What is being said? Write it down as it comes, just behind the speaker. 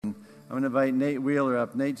I'm going to invite Nate Wheeler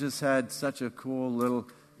up. Nate just had such a cool little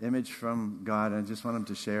image from God, and I just want him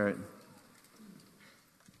to share it.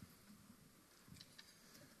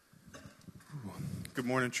 Good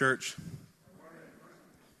morning, church.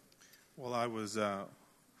 While I was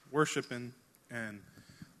worshiping and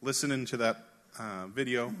listening to that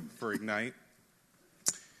video for Ignite,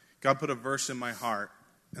 God put a verse in my heart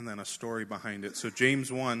and then a story behind it. So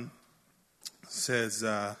James 1 says,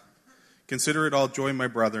 "Consider it all joy, my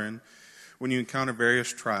brethren, when you encounter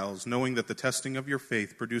various trials, knowing that the testing of your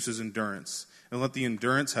faith produces endurance. And let the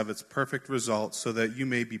endurance have its perfect result, so that you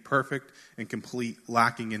may be perfect and complete,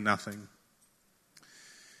 lacking in nothing."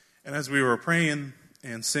 And as we were praying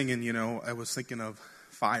and singing, I was thinking of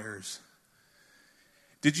fires.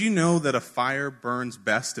 Did you know that a fire burns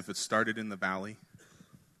best if it started in the valley?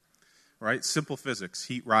 Right? Simple physics.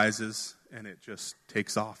 Heat rises and it just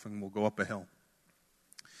takes off and will go up a hill.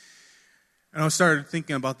 And I started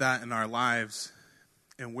thinking about that in our lives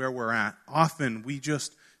and where we're at. Often we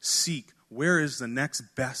just seek, where is the next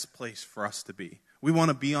best place for us to be? We want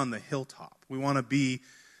to be on the hilltop. We want to be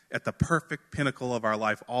at the perfect pinnacle of our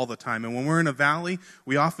life all the time. And when we're in a valley,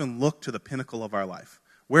 we often look to the pinnacle of our life.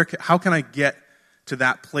 How can I get to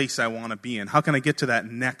that place I want to be in? How can I get to that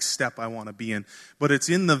next step I want to be in? But it's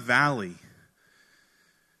in the valley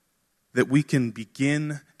that we can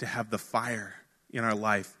begin to have the fire in our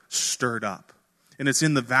life stirred up. And it's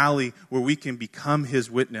in the valley where we can become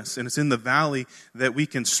His witness. And it's in the valley that we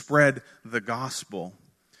can spread the gospel.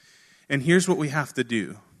 And here's what we have to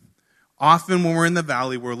do. Often when we're in the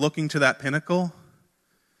valley, we're looking to that pinnacle.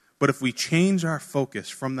 But if we change our focus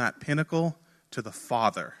from that pinnacle to the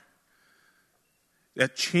Father,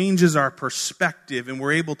 that changes our perspective, and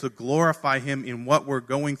we're able to glorify Him in what we're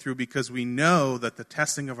going through, because we know that the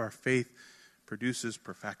testing of our faith produces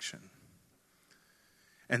perfection.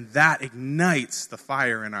 And that ignites the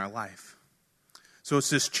fire in our life. So it's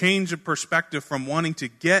this change of perspective from wanting to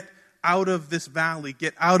get out of this valley,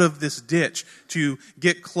 get out of this ditch, to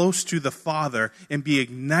get close to the Father and be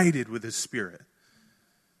ignited with His Spirit.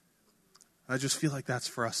 I just feel like that's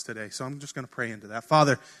for us today. So I'm just going to pray into that.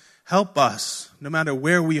 Father, help us, no matter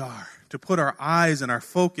where we are, to put our eyes and our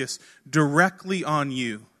focus directly on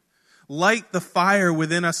You. Light the fire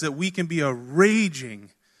within us that we can be a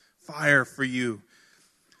raging fire for You.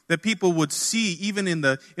 That people would see, even in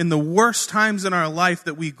the worst times in our life,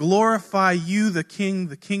 that we glorify You, the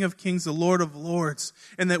King of Kings, the Lord of Lords,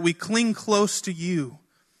 and that we cling close to You.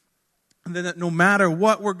 And that no matter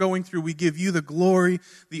what we're going through, we give You the glory,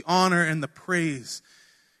 the honor, and the praise,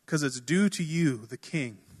 because it's due to You, the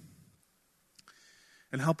King.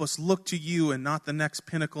 And help us look to You and not the next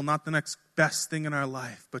pinnacle, not the next best thing in our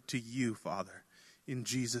life, but to You, Father. In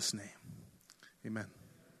Jesus' name, amen.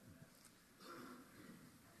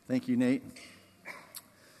 Thank you, Nate.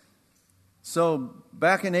 So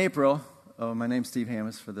back in April, my name's Steve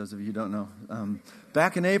Hammis, for those of you who don't know.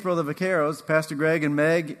 Back in April, the Vaqueros, Pastor Greg and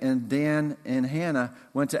Meg and Dan and Hannah,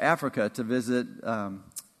 went to Africa to visit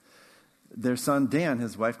their son Dan,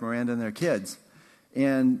 his wife Miranda, and their kids.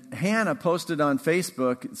 And Hannah posted on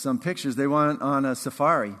Facebook some pictures. They went on a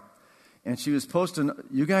safari. And she was posting,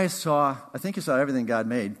 I think you saw everything God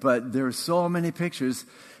made, but there were so many pictures.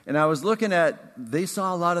 And I was looking they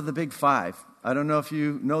saw a lot of the Big Five. I don't know if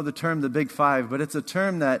you know the term, the Big Five, but it's a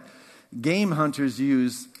term that game hunters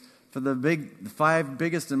use for the five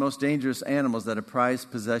biggest and most dangerous animals that are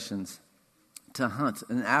prized possessions to hunt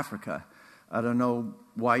in Africa. I don't know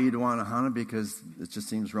why you'd want to hunt them, because it just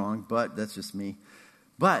seems wrong, but that's just me.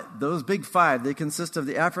 But those Big Five, they consist of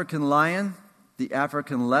the African lion, the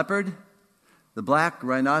African leopard, the black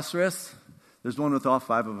rhinoceros. There's one with all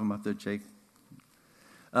five of them up there, Jake.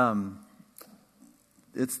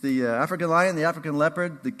 It's the African lion, the African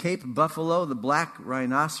leopard, the Cape buffalo, the black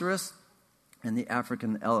rhinoceros, and the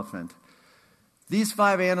African elephant. These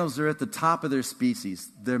five animals are at the top of their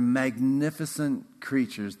species. They're magnificent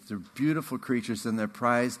creatures. They're beautiful creatures, and they're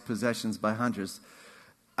prized possessions by hunters.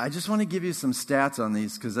 I just want to give you some stats on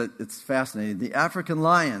these because it's fascinating. The African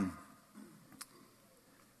lion,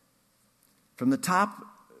 from the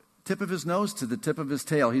tip of his nose to the tip of his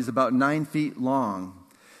tail, he's about 9 feet long.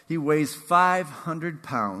 He weighs 500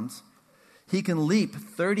 pounds. He can leap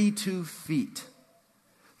 32 feet.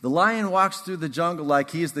 The lion walks through the jungle like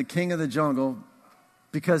he is the king of the jungle,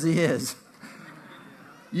 because he is.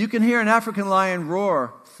 You can hear an African lion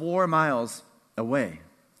roar 4 miles away.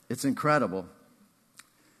 It's incredible.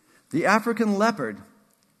 The African leopard,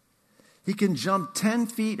 he can jump 10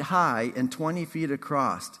 feet high and 20 feet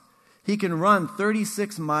across. He can run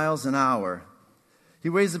 36 miles an hour. He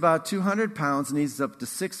weighs about 200 pounds and he's up to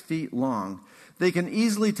 6 feet long. They can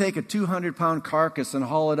easily take a 200-pound carcass and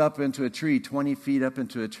haul it up into a tree, 20 feet up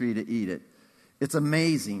into a tree to eat it. It's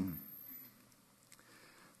amazing.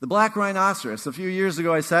 The black rhinoceros. A few years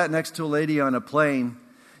ago, I sat next to a lady on a plane,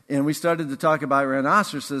 and we started to talk about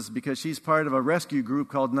rhinoceroses because she's part of a rescue group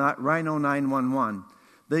called Rhino 911.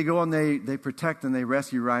 They go and they protect and they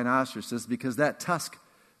rescue rhinoceroses because that tusk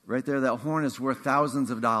right there, that horn is worth thousands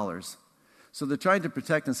of dollars. So they're trying to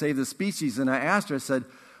protect and save the species. And I asked her, I said,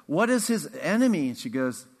 what is his enemy? And she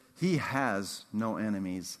goes, he has no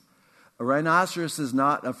enemies. A rhinoceros is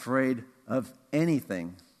not afraid of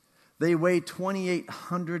anything. They weigh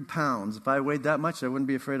 2,800 pounds. If I weighed that much, I wouldn't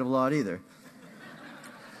be afraid of a lot either.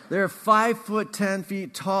 They're 5 foot 10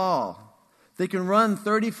 feet tall. They can run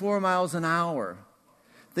 34 miles an hour.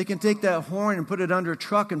 They can take that horn and put it under a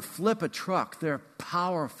truck and flip a truck. They're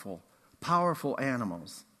powerful, powerful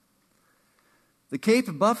animals. The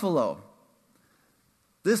Cape buffalo.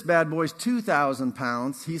 This bad boy's 2,000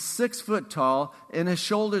 pounds. He's 6 foot tall, and his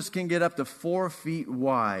shoulders can get up to 4 feet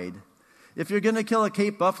wide. If you're going to kill a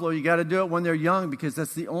Cape buffalo, you got to do it when they're young because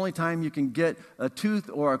that's the only time you can get a tooth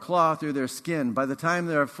or a claw through their skin. By the time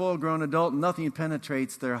they're a full-grown adult, nothing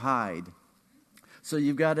penetrates their hide. So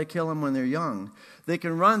you've got to kill them when they're young. They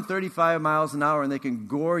can run 35 miles an hour, and they can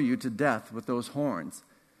gore you to death with those horns.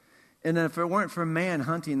 And if it weren't for man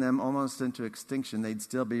hunting them almost into extinction, they'd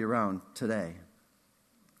still be around today.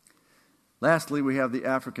 Lastly, we have the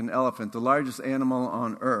African elephant, the largest animal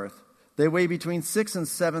on earth. They weigh between 6,000 and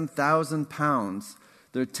 7,000 pounds.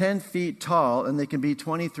 They're 10 feet tall, and they can be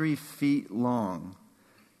 23 feet long.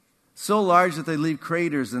 So large that they leave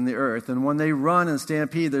craters in the earth, and when they run and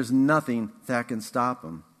stampede, there's nothing that can stop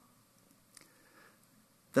them.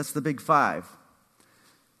 That's the big five.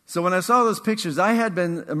 So when I saw those pictures, I had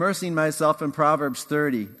been immersing myself in Proverbs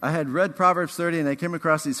 30. I had read Proverbs 30, and I came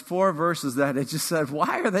across these 4 verses that I just said,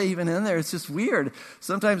 why are they even in there? It's just weird.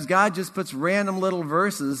 Sometimes God just puts random little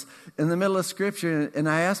verses in the middle of Scripture, and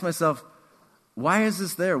I asked myself, why is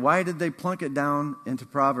this there? Why did they plunk it down into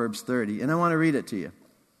Proverbs 30? And I want to read it to you.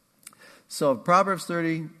 So Proverbs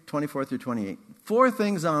 30, 24 through 28. 4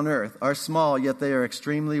 things on earth are small, yet they are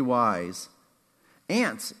extremely wise.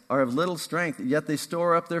 Ants are of little strength, yet they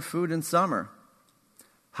store up their food in summer.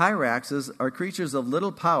 Hyraxes are creatures of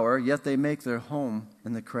little power, yet they make their home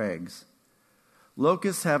in the crags.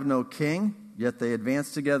 Locusts have no king, yet they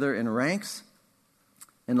advance together in ranks.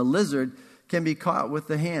 And a lizard can be caught with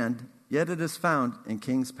the hand, yet it is found in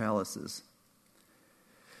kings' palaces.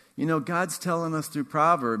 You know, God's telling us through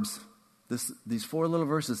Proverbs, these 4 little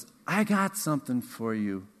verses, I got something for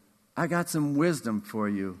you. I got some wisdom for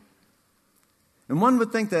you. And one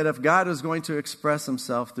would think that if God was going to express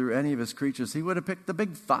himself through any of his creatures, he would have picked the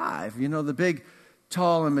big 5, the big,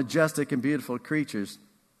 tall, and majestic and beautiful creatures.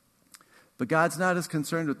 But God's not as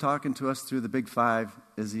concerned with talking to us through the big 5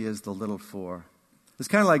 as he is the little 4. It's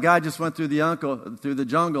kind of like God just went through the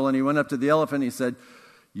jungle, and he went up to the elephant, and he said,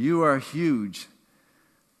 you are huge,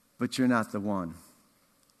 but you're not the one.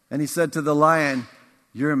 And he said to the lion,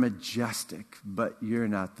 you're majestic, but you're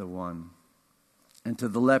not the one. And to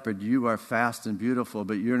the leopard, you are fast and beautiful,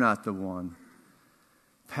 but you're not the one.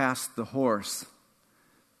 Past the horse,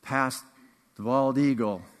 past the bald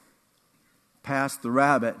eagle, past the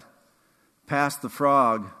rabbit, past the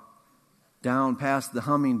frog, down past the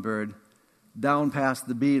hummingbird, down past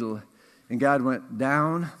the beetle. And God went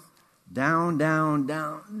down, down, down,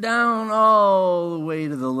 down, down, all the way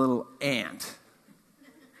to the little ant.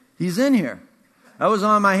 He's in here. I was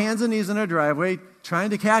on my hands and knees in a driveway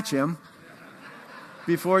trying to catch him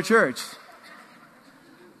before church.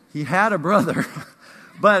 He had a brother,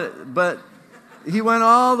 but he went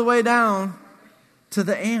all the way down to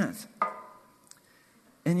the ant.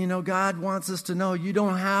 And God wants us to know you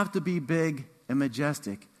don't have to be big and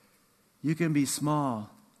majestic. You can be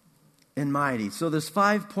small and mighty. So there's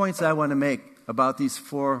 5 points I want to make about these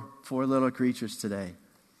four little creatures today.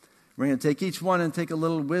 We're going to take each one and take a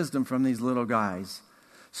little wisdom from these little guys.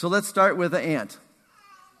 So let's start with the ant.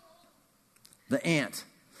 The ant.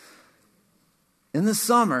 In the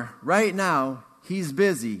summer, right now, he's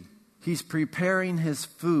busy. He's preparing his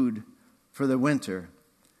food for the winter.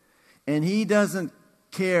 And he doesn't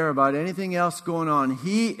care about anything else going on.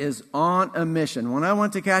 He is on a mission. When I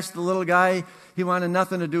went to catch the little guy, he wanted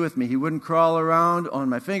nothing to do with me. He wouldn't crawl around on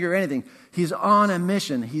my finger or anything. He's on a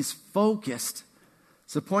mission. He's focused.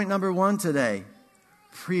 So point number 1 today,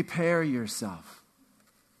 prepare yourself.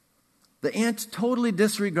 The ant totally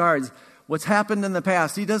disregards what's happened in the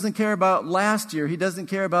past. He doesn't care about last year. He doesn't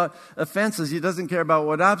care about offenses. He doesn't care about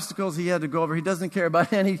what obstacles he had to go over. He doesn't care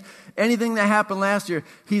about anything that happened last year.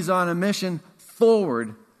 He's on a mission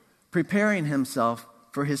forward, preparing himself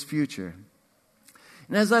for his future.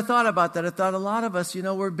 And as I thought about that, I thought a lot of us,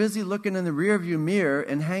 we're busy looking in the rearview mirror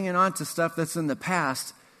and hanging on to stuff that's in the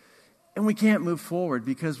past, and we can't move forward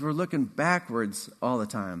because we're looking backwards all the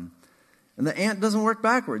time. And the ant doesn't work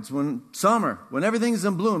backwards. When everything's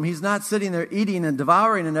in bloom, he's not sitting there eating and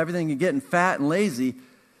devouring and everything and getting fat and lazy.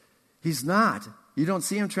 He's not. You don't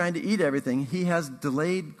see him trying to eat everything. He has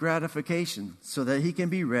delayed gratification so that he can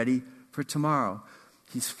be ready for tomorrow.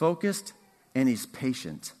 He's focused and he's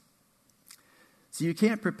patient. So you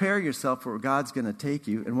can't prepare yourself for where God's going to take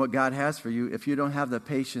you and what God has for you if you don't have the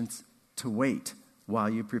patience to wait while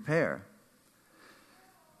you prepare.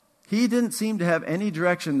 He didn't seem to have any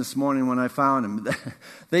direction this morning when I found him.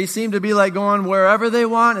 They seem to be like going wherever they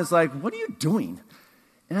want. It's like, what are you doing?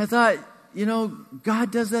 And I thought,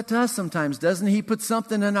 God does that to us sometimes, doesn't he? He puts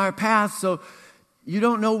something in our path so you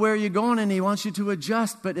don't know where you're going and he wants you to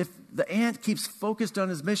adjust. But if the ant keeps focused on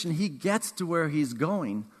his mission, he gets to where he's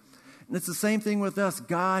going. And it's the same thing with us.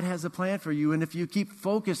 God has a plan for you, and if you keep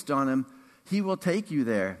focused on him, he will take you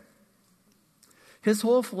there. His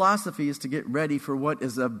whole philosophy is to get ready for what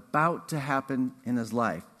is about to happen in his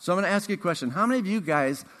life. So I'm going to ask you a question. How many of you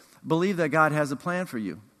guys believe that God has a plan for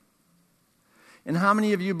you? And how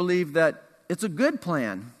many of you believe that it's a good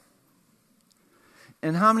plan?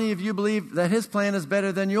 And how many of you believe that his plan is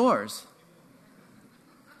better than yours?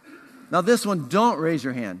 Now this one, don't raise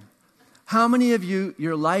your hand. How many of you,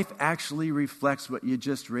 your life actually reflects what you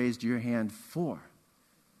just raised your hand for?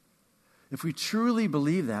 If we truly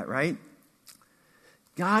believe that, right?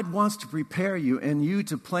 God wants to prepare you and you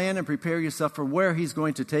to plan and prepare yourself for where he's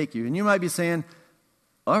going to take you. And you might be saying,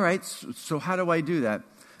 all right, so how do I do that?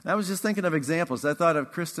 And I was just thinking of examples. I thought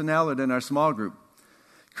of Kristen Allard in our small group.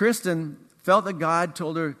 Kristen felt that God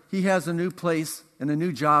told her he has a new place and a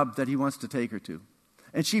new job that he wants to take her to.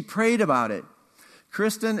 And she prayed about it.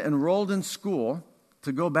 Kristen enrolled in school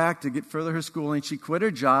to go back to get further her schooling. She quit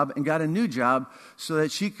her job and got a new job so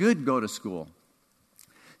that she could go to school.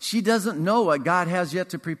 She doesn't know what God has yet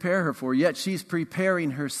to prepare her for, yet she's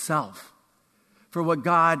preparing herself for what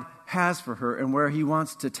God has for her and where he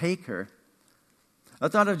wants to take her. I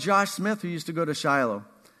thought of Josh Smith, who used to go to Shiloh.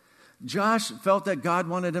 Josh felt that God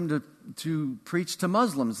wanted him to preach to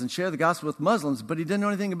Muslims and share the gospel with Muslims, but he didn't know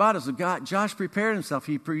anything about it. So Josh prepared himself.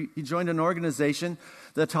 He joined an organization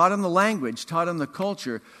that taught him the language, taught him the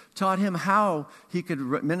culture, taught him how he could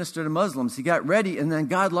minister to Muslims. He got ready, and then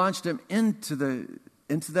God launched him into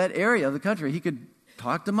that area of the country. He could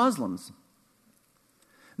talk to Muslims.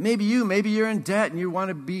 Maybe you're in debt and you want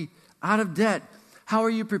to be out of debt. How are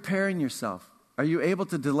you preparing yourself? Are you able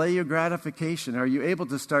to delay your gratification? Are you able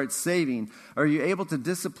to start saving? Are you able to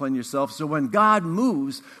discipline yourself so when God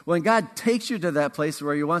moves, when God takes you to that place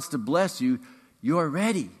where he wants to bless you, you're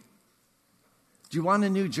ready? Do you want a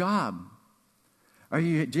new job? Do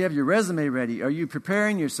you have your resume ready? Are you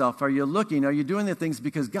preparing yourself? Are you looking? Are you doing the things?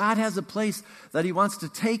 Because God has a place that he wants to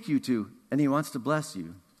take you to, and he wants to bless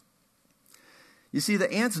you. You see,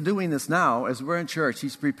 the ant's doing this now as we're in church.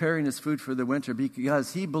 He's preparing his food for the winter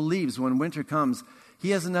because he believes when winter comes, he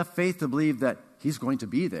has enough faith to believe that he's going to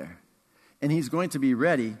be there. And he's going to be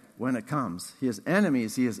ready when it comes. He has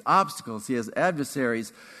enemies. He has obstacles. He has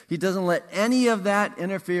adversaries. He doesn't let any of that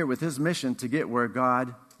interfere with his mission to get where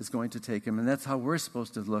God is going to take him. And that's how we're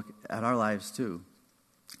supposed to look at our lives too.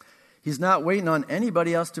 He's not waiting on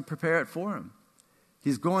anybody else to prepare it for him.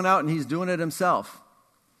 He's going out and he's doing it himself.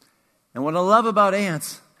 And what I love about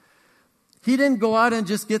ants, he didn't go out and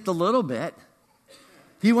just get the little bit.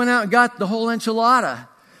 He went out and got the whole enchilada.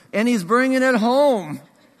 And he's bringing it home.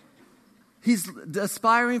 He's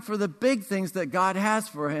aspiring for the big things that God has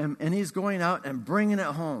for him. And he's going out and bringing it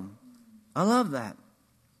home. I love that.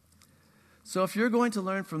 So if you're going to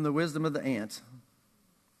learn from the wisdom of the ant,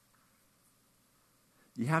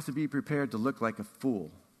 you have to be prepared to look like a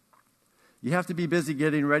fool. You have to be busy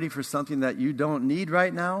getting ready for something that you don't need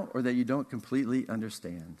right now or that you don't completely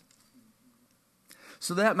understand.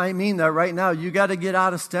 So that might mean that right now you got to get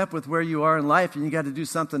out of step with where you are in life and you got to do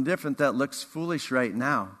something different that looks foolish right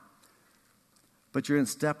now. But you're in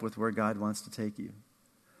step with where God wants to take you.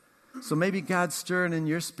 So maybe God's stirring in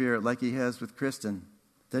your spirit like he has with Kristen,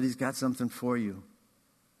 that he's got something for you.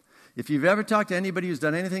 If you've ever talked to anybody who's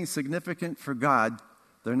done anything significant for God,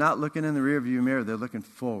 they're not looking in the rearview mirror, they're looking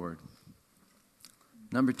forward.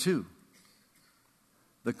 Number 2,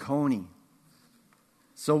 the coney.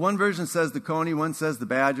 So one version says the coney, one says the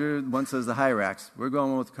badger, one says the hyrax. We're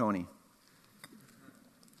going with coney.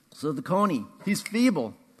 So the coney, he's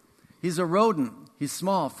feeble. He's a rodent. He's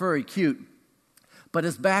small, furry, cute. But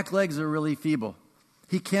his back legs are really feeble.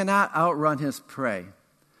 He cannot outrun his prey.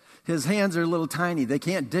 His hands are a little tiny. They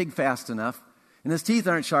can't dig fast enough. And his teeth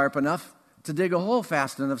aren't sharp enough to dig a hole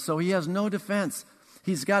fast enough, so he has no defense.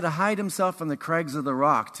 He's got to hide himself in the crags of the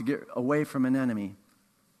rock to get away from an enemy.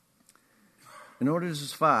 In order to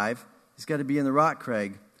survive, he's got to be in the rock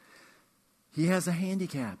crag. He has a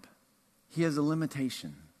handicap. He has a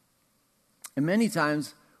limitation. And many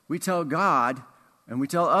times we tell God and we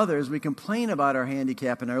tell others, we complain about our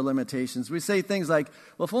handicap and our limitations. We say things like,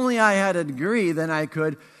 well, if only I had a degree, then I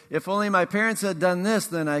could. If only my parents had done this,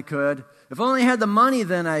 then I could. If only I had the money,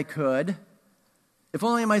 then I could. If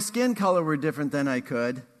only my skin color were different, then I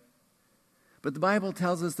could. But the Bible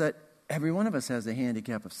tells us that every one of us has a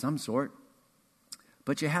handicap of some sort.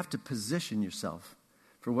 But you have to position yourself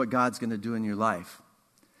for what God's going to do in your life.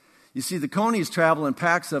 You see, the conies travel in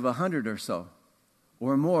packs of 100 or so,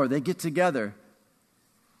 or more. They get together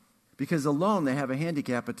because alone they have a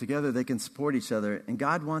handicap, but together they can support each other. And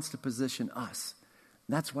God wants to position us.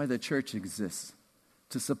 And that's why the church exists,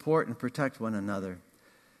 to support and protect one another.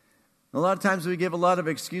 A lot of times we give a lot of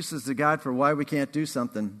excuses to God for why we can't do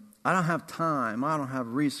something. I don't have time. I don't have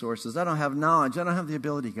resources. I don't have knowledge. I don't have the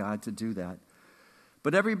ability, God, to do that.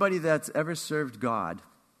 But everybody that's ever served God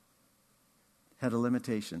had a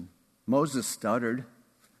limitation. Moses stuttered.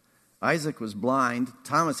 Isaac was blind.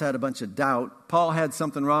 Thomas had a bunch of doubt. Paul had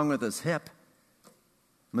something wrong with his hip.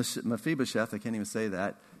 Mephibosheth, I can't even say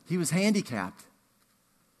that. He was handicapped.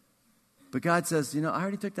 But God says, I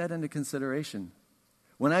already took that into consideration.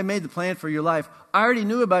 When I made the plan for your life, I already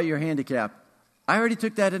knew about your handicap. I already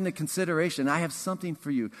took that into consideration. I have something for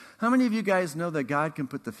you. How many of you guys know that God can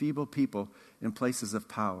put the feeble people in places of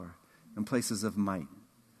power, in places of might?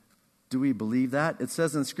 Do we believe that? It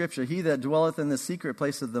says in Scripture, he that dwelleth in the secret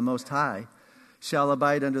place of the Most High shall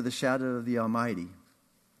abide under the shadow of the Almighty.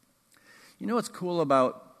 You know what's cool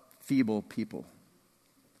about feeble people?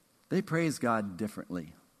 They praise God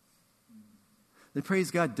differently. They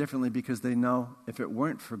praise God differently because they know if it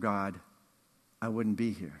weren't for God, I wouldn't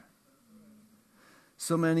be here.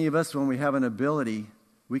 So many of us, when we have an ability,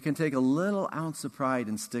 we can take a little ounce of pride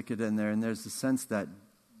and stick it in there, and there's a sense that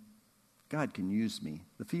God can use me.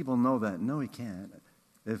 The feeble know that. No, he can't.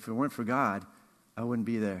 If it weren't for God, I wouldn't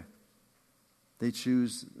be there. They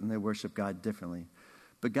choose and they worship God differently.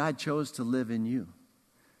 But God chose to live in you.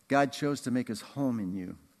 God chose to make his home in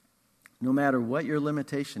you. No matter what your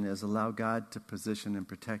limitation is, allow God to position and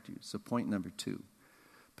protect you. So point number 2,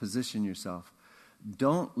 position yourself.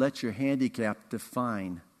 Don't let your handicap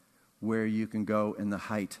define where you can go and the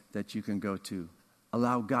height that you can go to.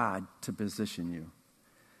 Allow God to position you.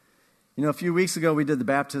 A few weeks ago we did the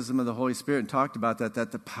baptism of the Holy Spirit and talked about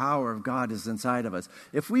that the power of God is inside of us.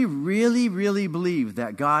 If we really, really believe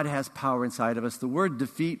that God has power inside of us, the word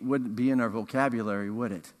defeat wouldn't be in our vocabulary,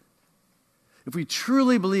 would it? If we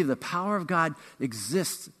truly believe the power of God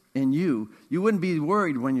exists in you, you wouldn't be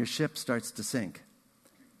worried when your ship starts to sink.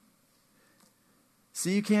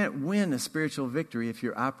 See, you can't win a spiritual victory if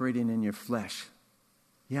you're operating in your flesh.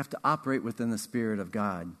 You have to operate within the Spirit of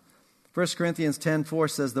God. 1 Corinthians 10:4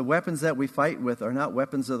 says, the weapons that we fight with are not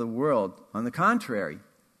weapons of the world. On the contrary,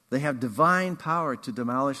 they have divine power to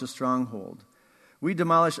demolish a stronghold. We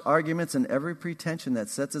demolish arguments and every pretension that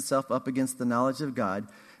sets itself up against the knowledge of God,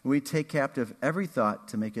 and we take captive every thought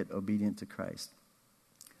to make it obedient to Christ.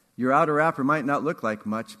 Your outer wrapper might not look like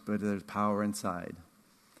much, but there's power inside.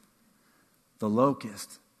 The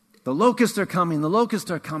locust. The locusts are coming, the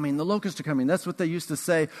locusts are coming, the locusts are coming. That's what they used to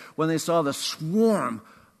say when they saw the swarm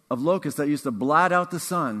of locusts that used to blot out the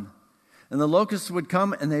sun. And the locusts would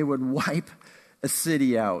come and they would wipe a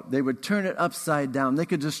city out. They would turn it upside down. They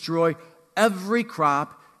could destroy every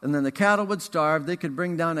crop, and then the cattle would starve. They could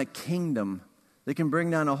bring down a kingdom. They can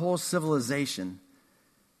bring down a whole civilization.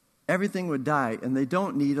 Everything would die, and they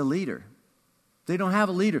don't need a leader. They don't have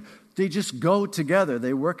a leader. They just go together.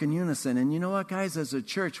 They work in unison. And you know what, guys? As a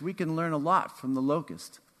church, we can learn a lot from the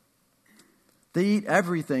locust. They eat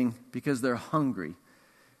everything because they're hungry.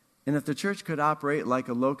 And if the church could operate like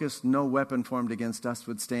a locust, no weapon formed against us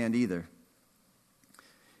would stand either.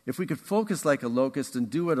 If we could focus like a locust and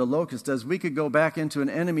do what a locust does, we could go back into an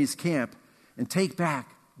enemy's camp and take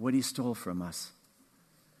back what he stole from us.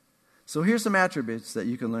 So here's some attributes that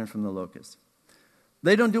you can learn from the locust.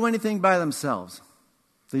 They don't do anything by themselves.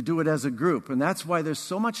 They do it as a group. And that's why there's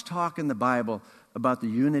so much talk in the Bible about the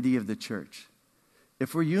unity of the church.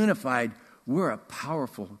 If we're unified, we're a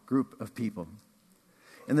powerful group of people.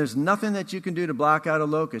 And there's nothing that you can do to block out a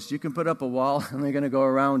locust. You can put up a wall and they're going to go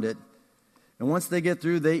around it. And once they get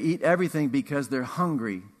through, they eat everything because they're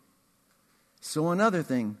hungry. So another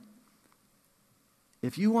thing,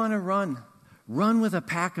 if you want to run with a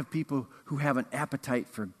pack of people who have an appetite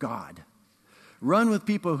for God. Run with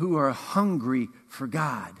people who are hungry for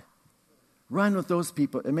God. Run with those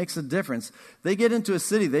people. It makes a difference. They get into a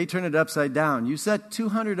city, they turn it upside down. You set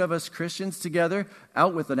 200 of us Christians together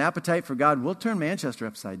out with an appetite for God, we'll turn Manchester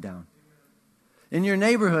upside down. In your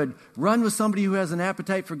neighborhood, run with somebody who has an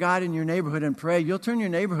appetite for God in your neighborhood and pray. You'll turn your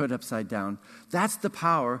neighborhood upside down. That's the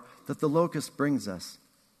power that the locust brings us.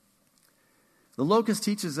 The locust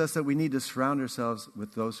teaches us that we need to surround ourselves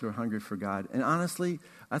with those who are hungry for God. And honestly,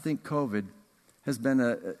 I think COVID has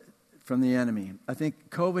been from the enemy. I think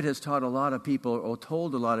COVID has taught a lot of people, or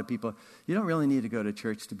told a lot of people, you don't really need to go to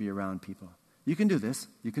church to be around people. You can do this.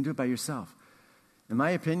 You can do it by yourself. In my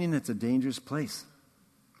opinion, it's a dangerous place.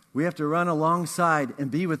 We have to run alongside and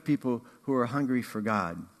be with people who are hungry for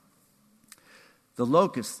God. The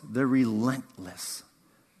locusts, they're relentless.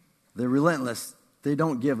 They're relentless. They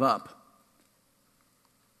don't give up.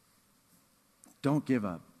 Don't give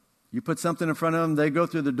up. You put something in front of them, they go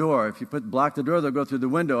through the door. If you block the door, they'll go through the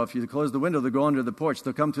window. If you close the window, they'll go under the porch.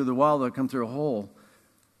 They'll come through the wall. They'll come through a hole.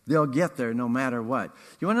 They'll get there no matter what.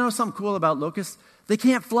 You want to know something cool about locusts? They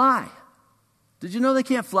can't fly. Did you know they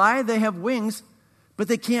can't fly? They have wings, but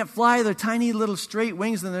they can't fly. They're tiny little straight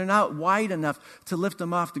wings, and they're not wide enough to lift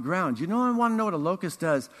them off the ground. You know, I want to know what a locust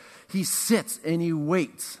does. He sits and he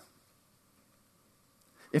waits.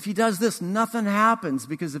 If he does this, nothing happens,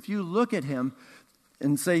 because if you look at him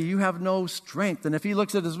and say you have no strength, and if he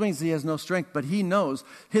looks at his wings, he has no strength, but he knows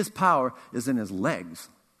his power is in his legs.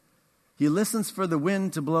 He listens for the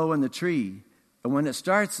wind to blow in the tree, and when it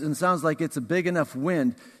starts and sounds like it's a big enough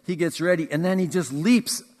wind, he gets ready, and then he just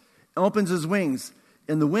leaps, opens his wings,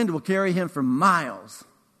 and the wind will carry him for miles.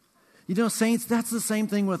 You know, saints, that's the same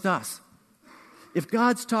thing with us. If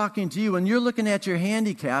God's talking to you and you're looking at your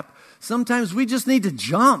handicap, sometimes we just need to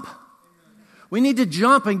jump. We need to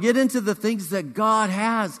jump and get into the things that God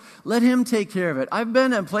has. Let him take care of it. I've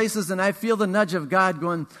been in places and I feel the nudge of God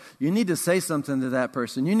going, you need to say something to that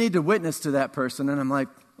person. You need to witness to that person. And I'm like,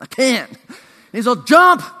 I can't. And he's like,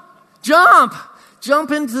 jump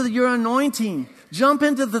into your anointing. Jump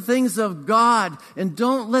into the things of God. And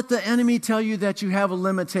don't let the enemy tell you that you have a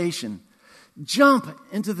limitation. Jump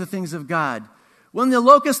into the things of God. When the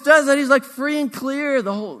locust does that, he's like free and clear.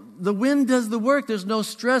 The wind does the work. There's no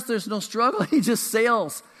stress. There's no struggle. He just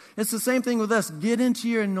sails. It's the same thing with us. Get into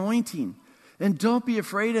your anointing. And don't be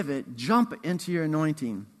afraid of it. Jump into your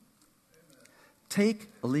anointing. Take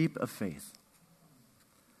a leap of faith.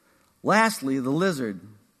 Lastly, the lizard.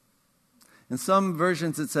 In some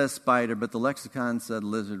versions it says spider, but the lexicon said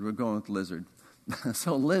lizard. We're going with lizard.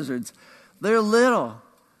 So lizards, they're little.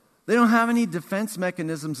 They don't have any defense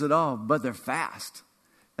mechanisms at all, but they're fast,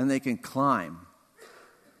 and they can climb.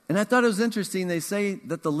 And I thought it was interesting. They say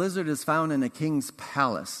that the lizard is found in a king's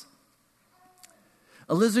palace.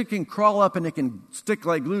 A lizard can crawl up and it can stick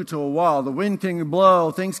like glue to a wall. The wind can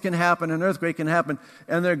blow, things can happen, an earthquake can happen,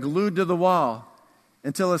 and they're glued to the wall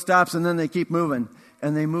until it stops, and then they keep moving,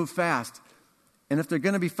 and they move fast. And if they're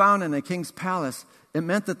going to be found in a king's palace, it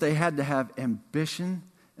meant that they had to have ambition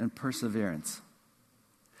and perseverance.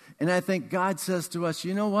 And I think God says to us,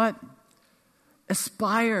 you know what?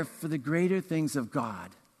 Aspire for the greater things of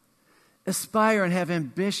God. Aspire and have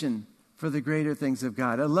ambition for the greater things of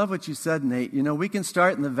God. I love what you said, Nate. You know, we can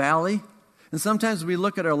start in the valley, and sometimes we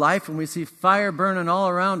look at our life and we see fire burning all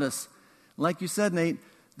around us. Like you said, Nate,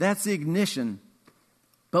 that's the ignition.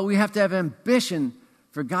 But we have to have ambition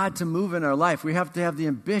for God to move in our life. We have to have the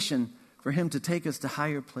ambition for him to take us to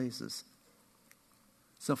higher places.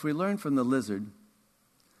 So if we learn from the lizard,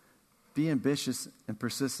 be ambitious and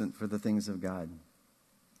persistent for the things of God.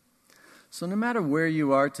 So no matter where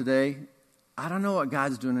you are today, I don't know what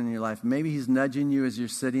God's doing in your life. Maybe he's nudging you as you're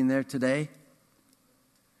sitting there today.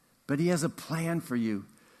 But he has a plan for you.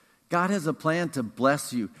 God has a plan to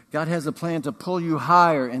bless you. God has a plan to pull you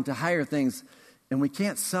higher into higher things. And we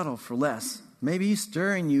can't settle for less. Maybe he's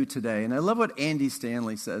stirring you today. And I love what Andy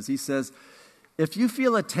Stanley says. He says, if you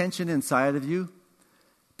feel a tension inside of you,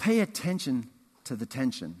 pay attention to the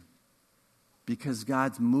tension. Because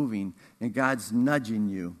God's moving and God's nudging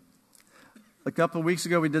you. A couple of weeks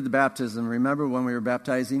ago, we did the baptism. Remember when we were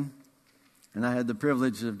baptizing? And I had the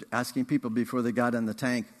privilege of asking people before they got in the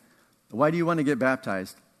tank, why do you want to get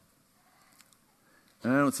baptized?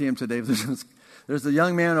 And I don't see him today. There's a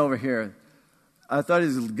young man over here. I thought he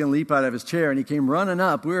was going to leap out of his chair, and he came running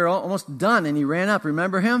up. We were almost done, and he ran up.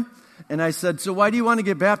 Remember him? And I said, so why do you want to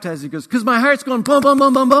get baptized? He goes, because my heart's going boom, boom,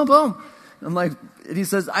 boom, boom, boom, boom. I'm like, and he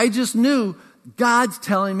says, I just knew God's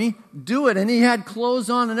telling me, do it. And he had clothes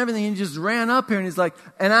on and everything. And he just ran up here and he's like,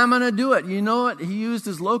 and I'm going to do it. You know what? He used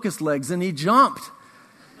his locust legs and he jumped.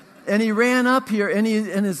 And he ran up here,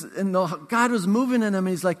 and God was moving in him, and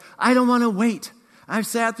he's like, I don't want to wait. I've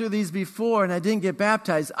sat through these before, and I didn't get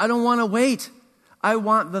baptized. I don't want to wait. I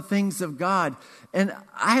want the things of God. And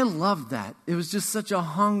I loved that. It was just such a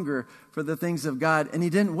hunger for the things of God, and he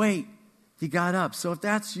didn't wait. He got up. So if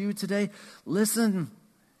that's you today, listen,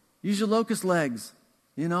 use your locust legs,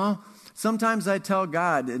 you know. Sometimes I tell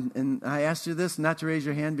God, and I asked you this, not to raise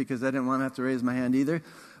your hand because I didn't want to have to raise my hand either,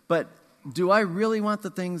 but do I really want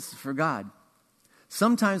the things for God?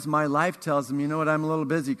 Sometimes my life tells him, you know what, I'm a little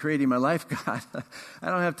busy creating my life, God. I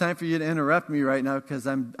don't have time for you to interrupt me right now because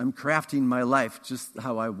I'm crafting my life just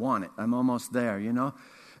how I want it. I'm almost there, you know.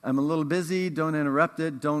 I'm a little busy. Don't interrupt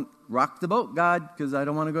it. Don't rock the boat, God, because I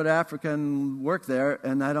don't want to go to Africa and work there,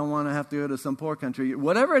 and I don't want to have to go to some poor country.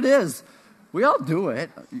 Whatever it is, we all do it.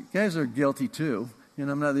 You guys are guilty too. You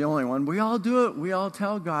know, I'm not the only one. We all do it. We all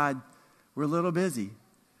tell God we're a little busy.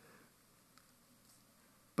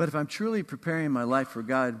 But if I'm truly preparing my life for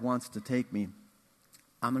God wants to take me,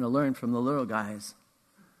 I'm going to learn from the little guys.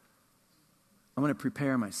 I'm going to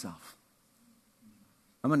prepare myself.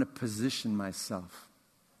 I'm going to position myself.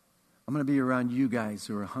 I'm going to be around you guys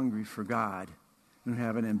who are hungry for God and who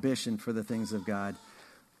have an ambition for the things of God.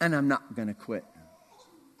 And I'm not going to quit.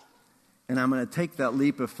 And I'm going to take that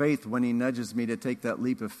leap of faith when he nudges me to take that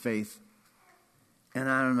leap of faith. And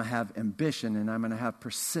I'm going to have ambition, and I'm going to have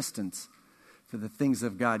persistence for the things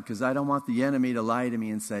of God, because I don't want the enemy to lie to me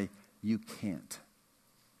and say, you can't.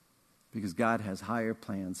 Because God has higher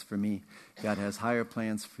plans for me. God has higher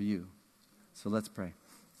plans for you. So let's pray.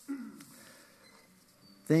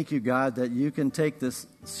 Thank you, God, that you can take this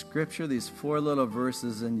scripture, these 4 little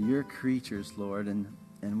verses, and your creatures, Lord, and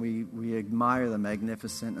we admire the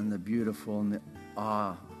magnificent and the beautiful and the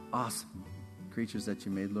awesome creatures that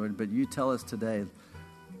you made, Lord. But you tell us today,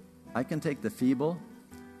 I can take the feeble,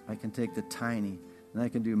 I can take the tiny, and I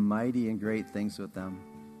can do mighty and great things with them.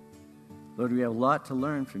 Lord, we have a lot to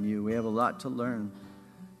learn from you. We have a lot to learn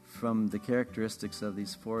from the characteristics of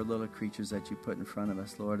these 4 little creatures that you put in front of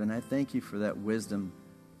us, Lord. And I thank you for that wisdom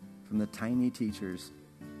from the tiny teachers.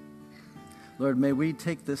 Lord, may we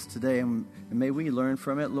take this today and may we learn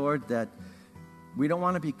from it, Lord, that we don't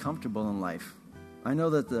want to be comfortable in life. I know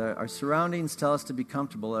that our surroundings tell us to be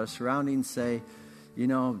comfortable. Our surroundings say, you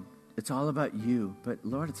know, it's all about you. But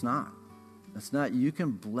Lord, it's not. It's not. You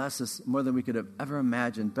can bless us more than we could have ever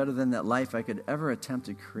imagined, better than that life I could ever attempt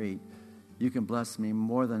to create. You can bless me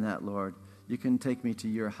more than that, Lord. You can take me to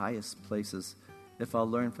your highest places if I'll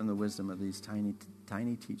learn from the wisdom of these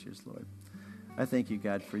tiny teachers, Lord. I thank you,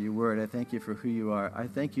 God, for your word. I thank you for who you are. I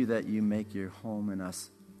thank you that you make your home in us,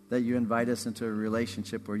 that you invite us into a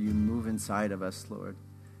relationship where you move inside of us, Lord.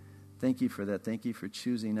 Thank you for that. Thank you for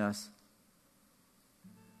choosing us.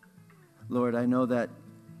 Lord, I know that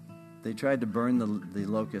they tried to burn the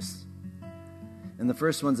locusts. And the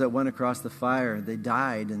first ones that went across the fire, they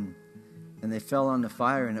died, and they fell on the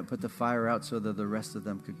fire, and it put the fire out so that the rest of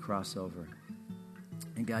them could cross over.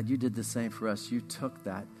 And God, you did the same for us. You took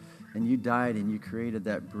that, and you died, and you created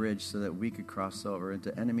that bridge so that we could cross over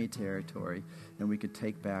into enemy territory, and we could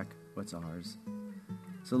take back what's ours.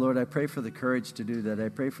 So, Lord, I pray for the courage to do that. I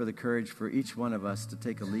pray for the courage for each one of us to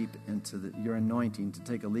take a leap into your anointing, to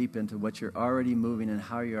take a leap into what you're already moving and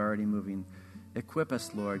how you're already moving. Equip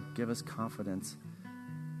us, Lord. Give us confidence.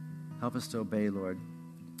 Help us to obey, Lord.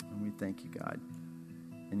 And we thank you, God.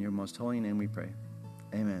 In your most holy name we pray.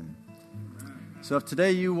 Amen. So if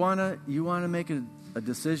today you wanna make a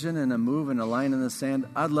decision and a move and a line in the sand,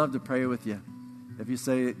 I'd love to pray with you. If you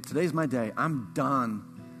say, today's my day, I'm done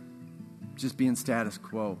just being status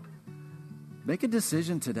quo. Make a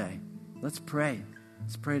decision today. Let's pray.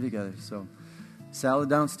 Let's pray together. So, salad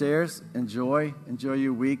downstairs. Enjoy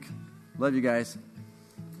your week. Love you guys.